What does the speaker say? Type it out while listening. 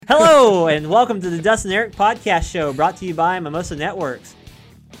Hello, and welcome to the Dustin Eric Podcast Show, brought to you by Mimosa Networks.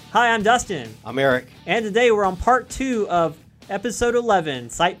 Hi, I'm Dustin. I'm Eric. And today we're on part 2 of episode 11,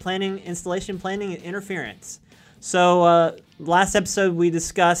 Site Planning, Installation Planning, and Interference. So, last episode we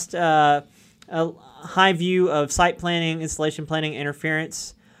discussed a high view of site planning, installation planning,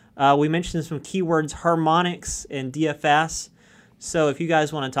 interference. We mentioned some keywords, harmonics and DFS. So if you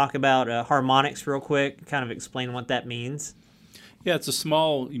guys want to talk about harmonics real quick, kind of explain what that means. Yeah, it's a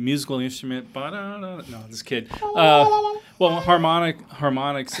small musical instrument. No, just kidding. Well,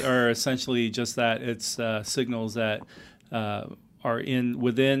 harmonics are essentially just that. It's signals that are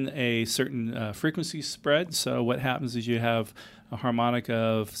within a certain frequency spread. So what happens is you have a harmonic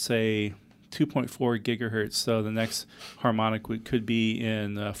of, say, 2.4 gigahertz. So the next harmonic could be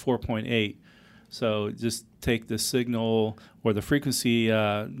in 4.8. So just take the signal or the frequency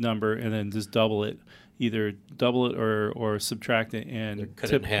number and then just double it. Either double it or subtract it and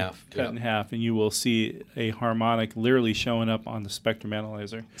cut it in half. Cut it in half, and you will see a harmonic literally showing up on the spectrum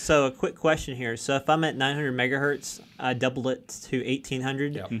analyzer. So a quick question here. So if I'm at 900 megahertz, I double it to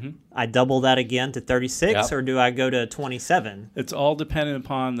 1800. Yep. Mm-hmm. I double that again to 36, Yep. or do I go to 27? It's all dependent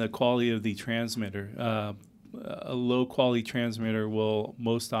upon the quality of the transmitter. A low-quality transmitter will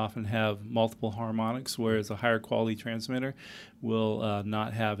most often have multiple harmonics, whereas a higher quality transmitter will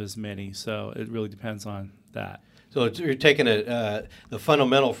not have as many. So it really depends on that. So you're taking the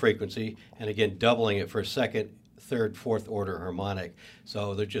fundamental frequency and, again, doubling it for a second, third, fourth order harmonic.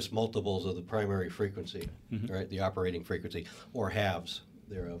 So they're just multiples of the primary frequency, right? The operating frequency, or halves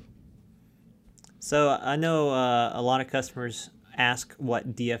thereof. So I know a lot of customers ask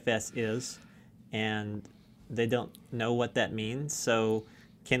what DFS is, and they don't know what that means. So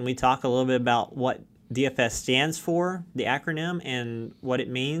can we talk a little bit about what DFS stands for, the acronym, and what it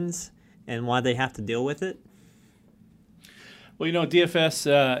means, and why they have to deal with it? Well,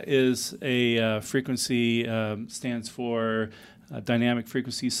 DFS is a frequency, stands for dynamic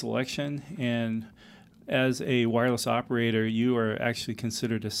frequency selection, and as a wireless operator, you are actually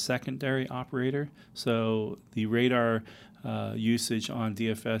considered a secondary operator. So the radar usage on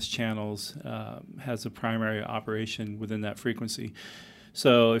DFS channels has a primary operation within that frequency.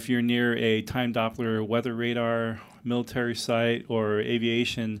 So if you're near a time Doppler weather radar, military site, or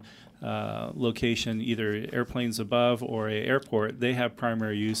aviation location, either airplanes above or an airport, they have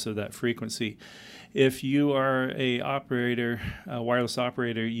primary use of that frequency. If you are a wireless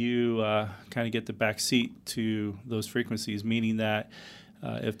operator, you kind of get the back seat to those frequencies, meaning that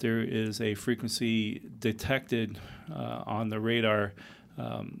if there is a frequency detected on the radar,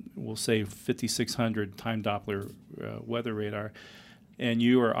 we'll say 5600 time Doppler weather radar, and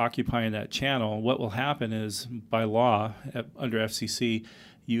you are occupying that channel, what will happen is, by law, under FCC,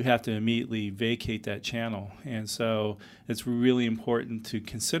 you have to immediately vacate that channel. And so it's really important to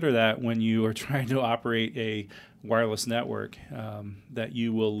consider that when you are trying to operate a wireless network, that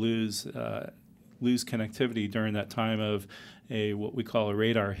you will lose connectivity during that time of what we call a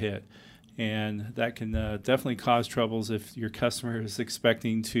radar hit. And that can definitely cause troubles if your customer is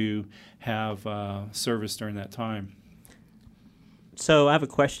expecting to have service during that time. So I have a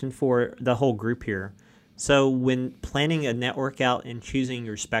question for the whole group here. So when planning a network out and choosing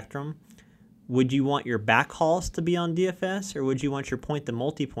your spectrum, would you want your backhauls to be on DFS, or would you want your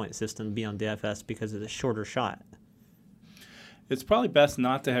point-to-multipoint system to be on DFS because of the shorter shot? It's probably best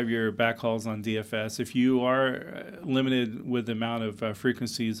not to have your backhauls on DFS. If you are limited with the amount of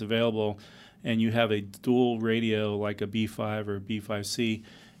frequencies available and you have a dual radio like a B5 or B5C,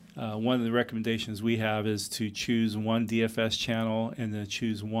 one of the recommendations we have is to choose one DFS channel and then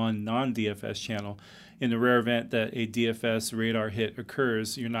choose one non-DFS channel. In the rare event that a DFS radar hit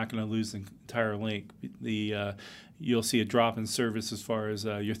occurs, you're not going to lose the entire link. You'll see a drop in service as far as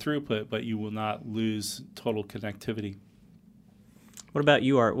your throughput, but you will not lose total connectivity. What about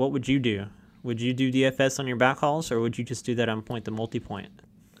you, Art? What would you do? Would you do DFS on your backhauls, or would you just do that on point-to-multipoint?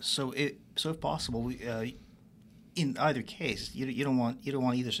 So if possible, in either case, you don't want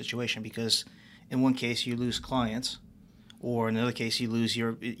either situation, because in one case you lose clients, or in another case you lose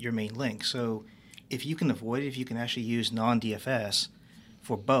your main link. So if you can avoid it, if you can actually use non-DFS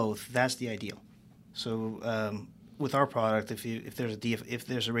for both, that's the ideal. So with our product, if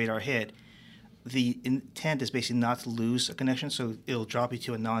there's a radar hit, the intent is basically not to lose a connection, so it'll drop you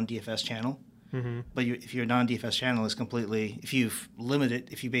to a non-DFS channel. Mm-hmm. But if your non-DFS channel is completely, if you've limited,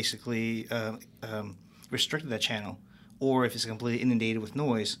 if you basically restricted that channel, or if it's completely inundated with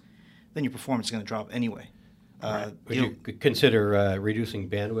noise, then your performance is going to drop anyway. Would you consider reducing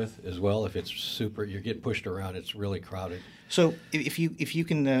bandwidth as well? If it's you're getting pushed around, it's really crowded. So if you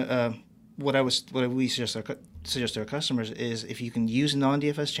can what we suggest to our customers is if you can use a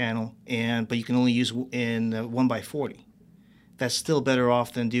non-DFS channel but you can only use in 1x40, that's still better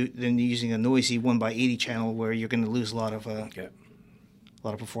off than using a noisy 1x80 channel where you're going to lose a lot of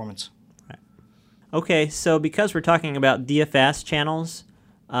performance. Right. Okay, so because we're talking about DFS channels,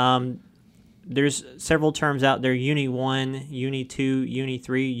 there's several terms out there: Uni 1, Uni 2, Uni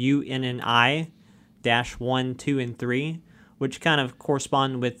 3, UNNI -1, 2, and 3, which kind of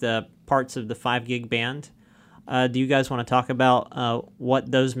correspond with the parts of the 5 gig band. Do you guys want to talk about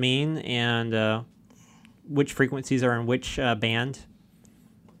what those mean and which frequencies are in which band?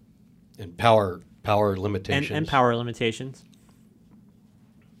 And power limitations. And power limitations.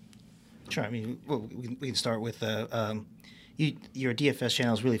 Sure. I mean, well, we can start with your DFS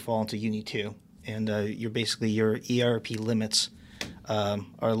channels really fall into Uni 2, and your ERP limits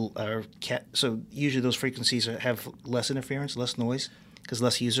so usually those frequencies have less interference, less noise, because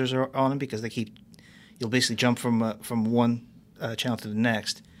less users are on them, because you'll basically jump from one channel to the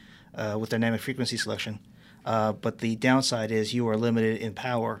next with dynamic frequency selection. But the downside is you are limited in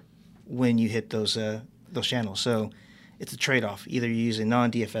power when you hit those channels. So it's a trade-off. Either you use a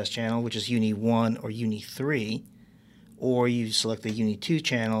non-DFS channel, which is Uni 1 or Uni 3, or you select a Uni 2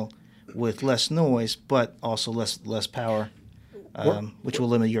 channel with less noise but also less power, which will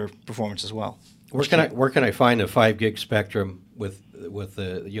limit your performance as well. Where can I find a 5 gig spectrum with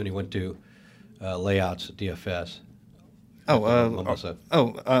the Uni 1 2 layouts at DFS?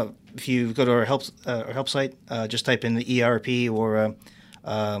 If you go to our help site, just type in the ERP or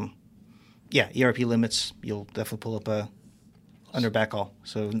ERP limits. You'll definitely pull up under backhaul.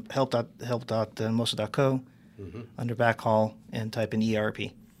 So help.mosa.co under backhaul and type in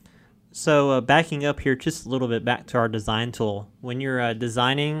ERP. So backing up here just a little bit back to our design tool. When you're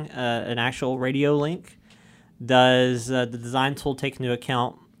designing an actual radio link, does the design tool take into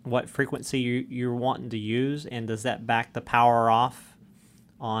account what frequency you're wanting to use, and does that back the power off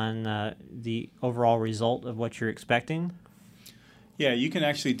on the overall result of what you're expecting? Yeah, you can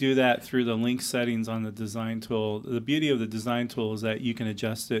actually do that through the link settings on the design tool. The beauty of the design tool is that you can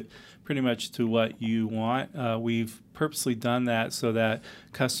adjust it pretty much to what you want. We've purposely done that so that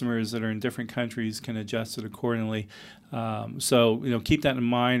customers that are in different countries can adjust it accordingly. So keep that in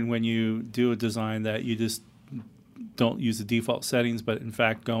mind when you do a design, that you just don't use the default settings, but in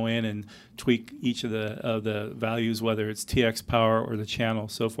fact go in and tweak each of the values, whether it's TX power or the channel,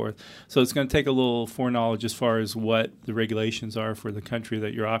 so forth. So it's going to take a little foreknowledge as far as what the regulations are for the country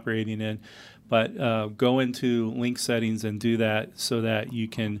that you're operating in. But go into link settings and do that so that you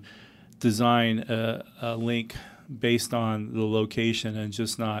can design a link based on the location and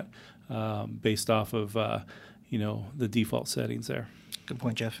just not based off of the default settings there. Good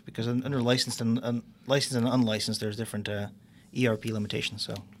point, Jeff. Because under licensed and unlicensed, there's different ERP limitations.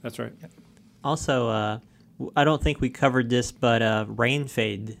 So that's right. Yep. Also, I don't think we covered this, but rain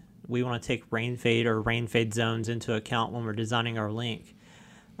fade. We want to take rain fade or rain fade zones into account when we're designing our link.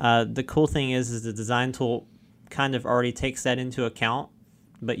 The cool thing is the design tool kind of already takes that into account,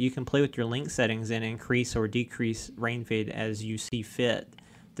 but you can play with your link settings and increase or decrease rain fade as you see fit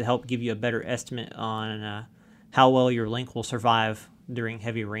to help give you a better estimate on how well your link will survive during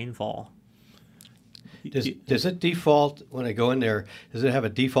heavy rainfall. Does it default when I go in there? Does it have a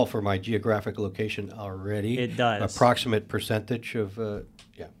default for my geographic location already? It does. Approximate percentage of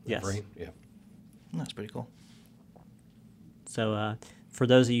yes. rain. Yeah, that's pretty cool. So for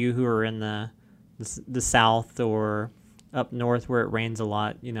those of you who are in the south or up north where it rains a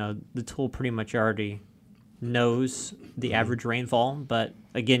lot, the tool pretty much already knows the average rainfall. But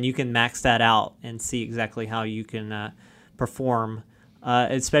again, you can max that out and see exactly how you can perform.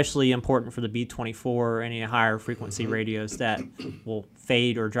 Especially important for the B24 or any higher frequency radios that will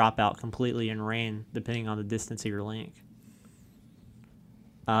fade or drop out completely in rain depending on the distance of your link.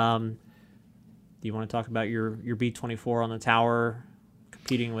 Do you want to talk about your B24 on the tower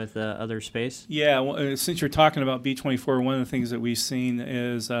competing with other space? Yeah, well, since you're talking about B24, one of the things that we've seen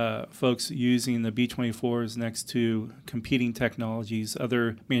is folks using the B24s next to competing technologies,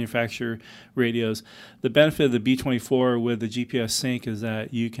 other manufacturer radios. The benefit of the B24 with the GPS sync is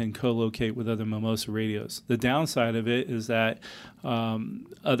that you can co-locate with other Mimosa radios. The downside of it is that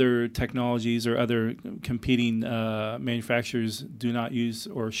other technologies or other competing manufacturers do not use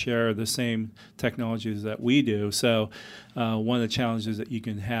or share the same technologies that we do. So one of the challenges that you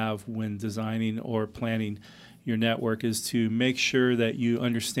can have when designing or planning your network is to make sure that you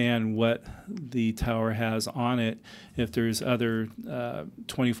understand what the tower has on it. If there's other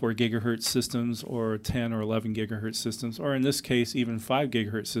 24 gigahertz systems or 10 or 11 gigahertz systems, or in this case even 5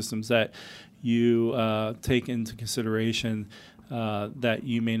 gigahertz systems that you take into consideration that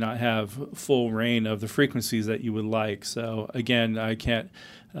you may not have full reign of the frequencies that you would like. So again, I can't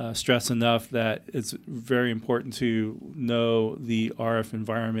stress enough that it's very important to know the RF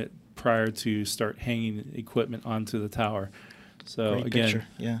environment prior to start hanging equipment onto the tower. So Great again, picture.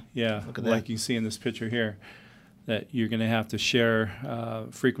 Yeah. Look at like that. you see in this picture here, that you're going to have to share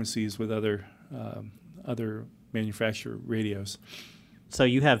frequencies with other manufacturer radios. So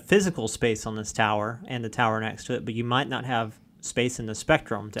you have physical space on this tower and the tower next to it, but you might not have space in the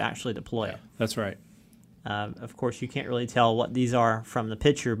spectrum to actually deploy it. That's right. Of course, you can't really tell what these are from the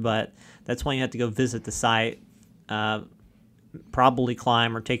picture, but that's why you have to go visit the site, probably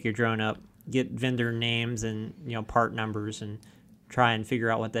climb or take your drone up, get vendor names and part numbers, and try and figure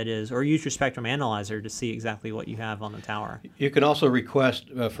out what that is, or use your spectrum analyzer to see exactly what you have on the tower. You can also request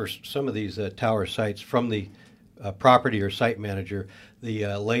for some of these tower sites from the property or site manager the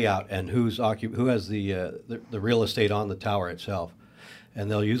layout and who has the real estate on the tower itself, and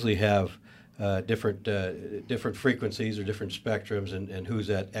they'll usually have different frequencies or different spectrums and who's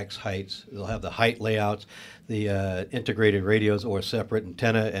at X heights. They'll have the height layouts, the integrated radios or separate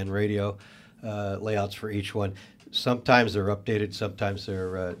antenna and radio layouts for each one. Sometimes they're updated, sometimes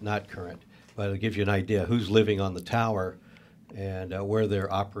they're not current, but it'll give you an idea who's living on the tower and where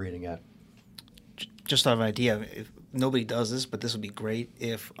they're operating at. Just out of an idea, if nobody does this, but this would be great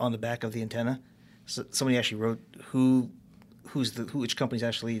if on the back of the antenna, somebody actually wrote which company's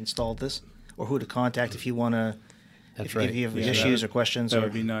actually installed this, or who to contact if you want to. If you have issues or questions. That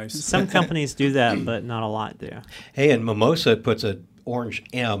would be nice. Some companies do that, but not a lot do. Hey, and Mimosa puts an orange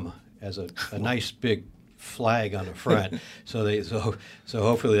M as a nice big flag on the front. so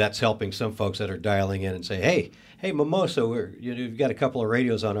hopefully that's helping some folks that are dialing in and say, hey, Mimosa, you've got a couple of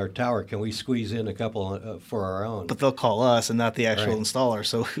radios on our tower. Can we squeeze in a couple for our own? But they'll call us and not the actual Right. installer,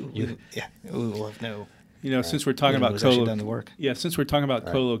 so we will have no. Since we're talking about done the work. since we're talking about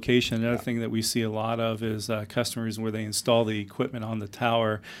Right. co-location, another thing that we see a lot of is customers where they install the equipment on the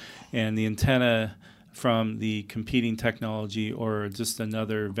tower, and the antenna from the competing technology or just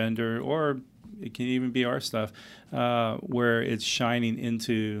another vendor, or it can even be our stuff, where it's shining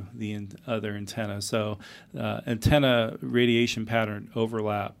into the other antenna. So antenna radiation pattern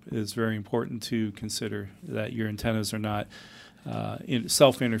overlap is very important to consider, that your antennas are not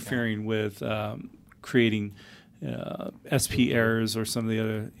self-interfering with creating SP errors or some of the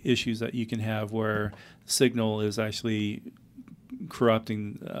other issues that you can have where signal is actually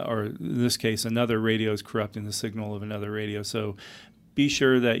corrupting, or in this case, another radio is corrupting the signal of another radio. So be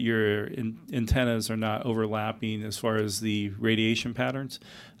sure that your antennas are not overlapping as far as the radiation patterns.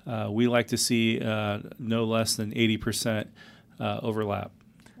 We like to see no less than 80% overlap.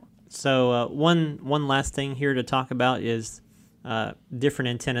 So one last thing here to talk about is different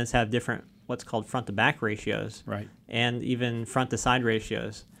antennas have different what's called front-to-back ratios, Right. and even front-to-side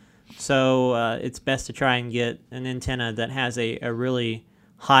ratios. So it's best to try and get an antenna that has a really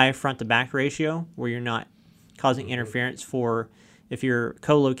high front-to-back ratio where you're not causing interference for if you're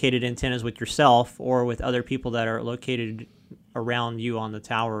co-located antennas with yourself or with other people that are located around you on the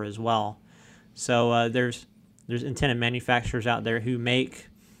tower as well. So there's antenna manufacturers out there who make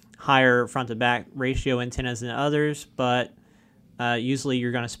higher front-to-back ratio antennas than others, but usually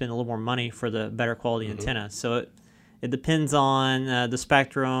you're going to spend a little more money for the better quality antenna. So it depends on the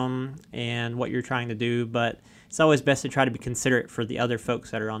spectrum and what you're trying to do, but it's always best to try to be considerate for the other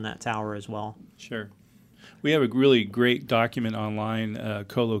folks that are on that tower as well. Sure. We have a really great document online,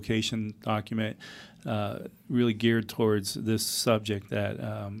 co-location document, really geared towards this subject that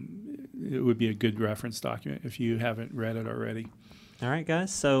it would be a good reference document if you haven't read it already. All right,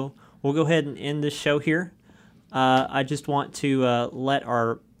 guys. So we'll go ahead and end this show here. I just want to let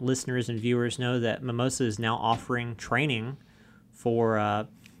our listeners and viewers know that Mimosa is now offering training for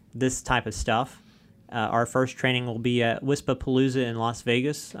this type of stuff. Our first training will be at WISPAPalooza in Las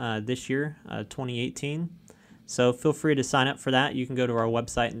Vegas this year, 2018. So feel free to sign up for that. You can go to our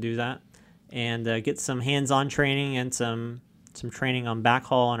website and do that, and get some hands-on training and some training on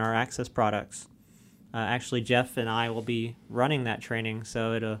backhaul and our access products. Actually, Jeff and I will be running that training,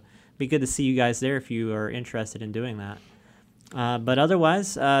 so it'll be good to see you guys there if you are interested in doing that. But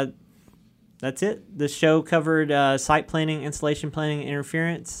otherwise, that's it. The show covered site planning, installation planning, and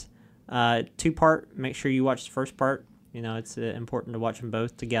interference. Two-part. Make sure you watch the first part. It's important to watch them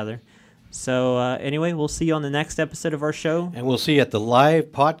both together. So anyway, we'll see you on the next episode of our show. And we'll see you at the live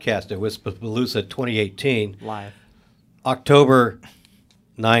podcast at WISPAPalooza 2018, Live. October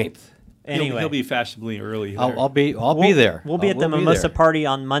 9th. Anyway, He'll be fashionably early. I'll be there. We'll be at the Mimosa party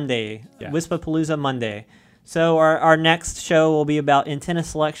on Monday, WISPAPalooza Monday. So our next show will be about antenna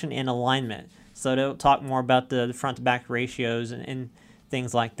selection and alignment. episode, it'll talk more about the front-to-back ratios and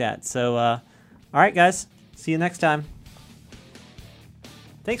things like that. So, all right, guys. See you next time.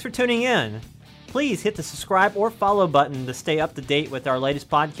 Thanks for tuning in. Please hit the subscribe or follow button to stay up to date with our latest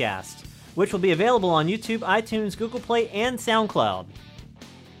podcast, which will be available on YouTube, iTunes, Google Play, and SoundCloud.